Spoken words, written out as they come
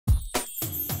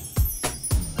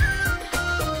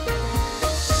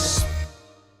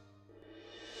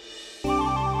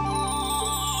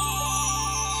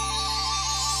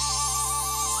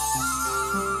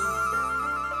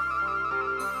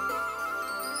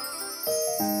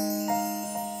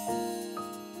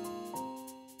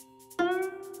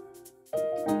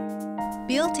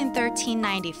Built in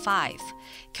 1395,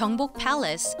 Gyeongbok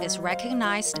Palace is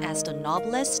recognized as the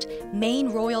noblest main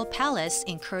royal palace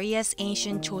in Korea's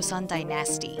ancient Joseon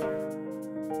Dynasty.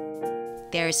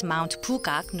 There is Mount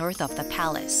Buggak north of the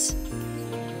palace.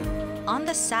 On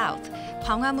the south,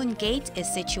 Gwanghwamun Gate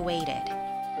is situated.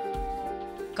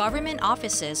 Government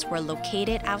offices were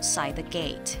located outside the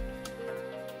gate.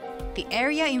 The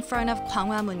area in front of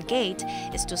Gwanghwamun Gate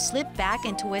is to slip back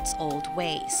into its old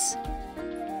ways.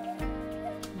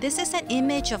 This is an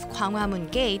image of Gwanghwamun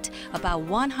Gate about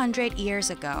 100 years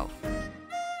ago.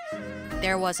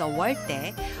 There was a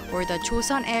Woldae, or the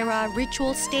Joseon-era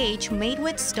ritual stage made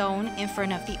with stone in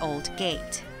front of the old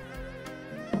gate.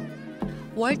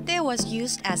 Woldae was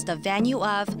used as the venue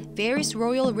of various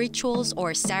royal rituals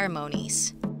or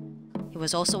ceremonies. It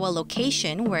was also a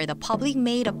location where the public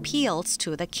made appeals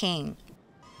to the king.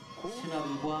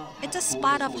 It's a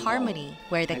spot of harmony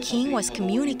where the king was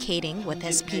communicating with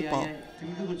his people.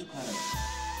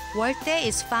 Woldae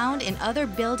is found in other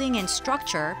building and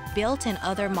structure built in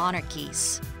other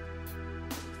monarchies.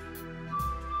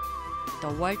 The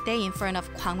Woldae in front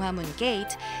of Gwanghwamun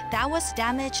Gate that was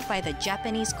damaged by the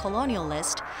Japanese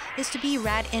colonialists is to be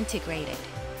redintegrated.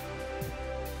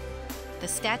 The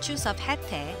statues of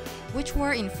Haetae, which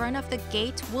were in front of the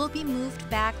gate, will be moved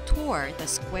back toward the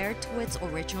square to its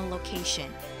original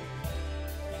location.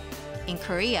 In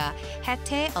Korea,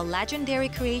 Haetae, a legendary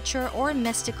creature or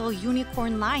mystical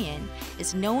unicorn lion,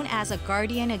 is known as a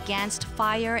guardian against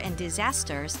fire and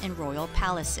disasters in royal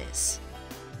palaces.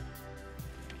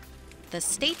 The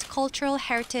State Cultural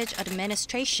Heritage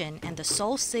Administration and the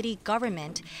Seoul City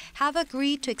government have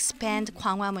agreed to expand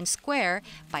Gwanghwamun Square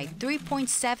by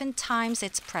 3.7 times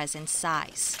its present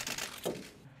size.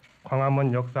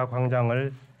 광화문 역사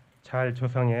광장을 잘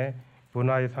조성해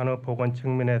문화의 산업 복원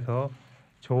측면에서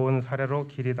좋은 사례로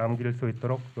길이 남길 수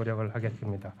있도록 노력을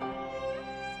하겠습니다.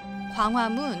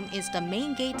 Gwanghwamun is the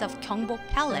main gate of Gyeongbok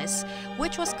Palace,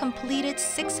 which was completed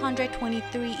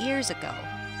 623 years ago.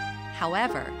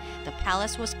 However, the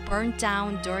palace was burned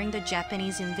down during the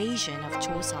Japanese invasion of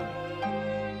Joseon.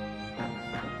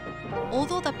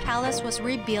 Although the palace was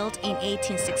rebuilt in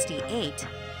 1868,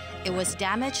 it was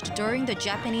damaged during the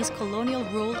Japanese colonial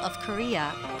rule of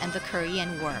Korea and the Korean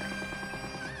War.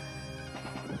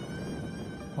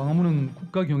 광화문은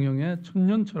국가 경영의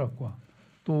천년 철학과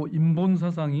또 인본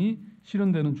사상이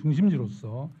실현되는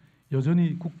중심지로서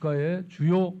여전히 국가의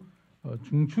주요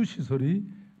중추 시설이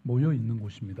모여 있는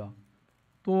곳입니다.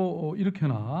 또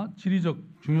이렇게나 지리적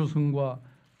중요성과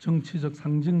정치적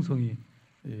상징성이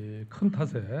큰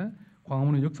탓에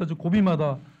광화문은 역사적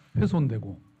고비마다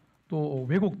훼손되고 또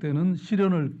왜곡되는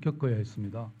시련을 겪어야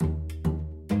했습니다.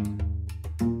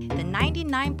 The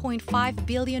 99.5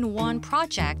 billion won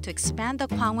project to expand the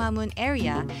Gwanghwamun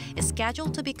area is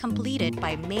scheduled to be completed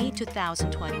by May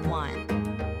 2021.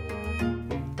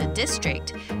 The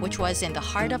district, which was in the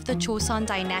heart of the Joseon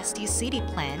Dynasty city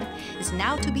plan, is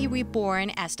now to be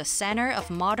reborn as the center of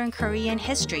modern Korean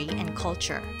history and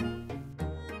culture.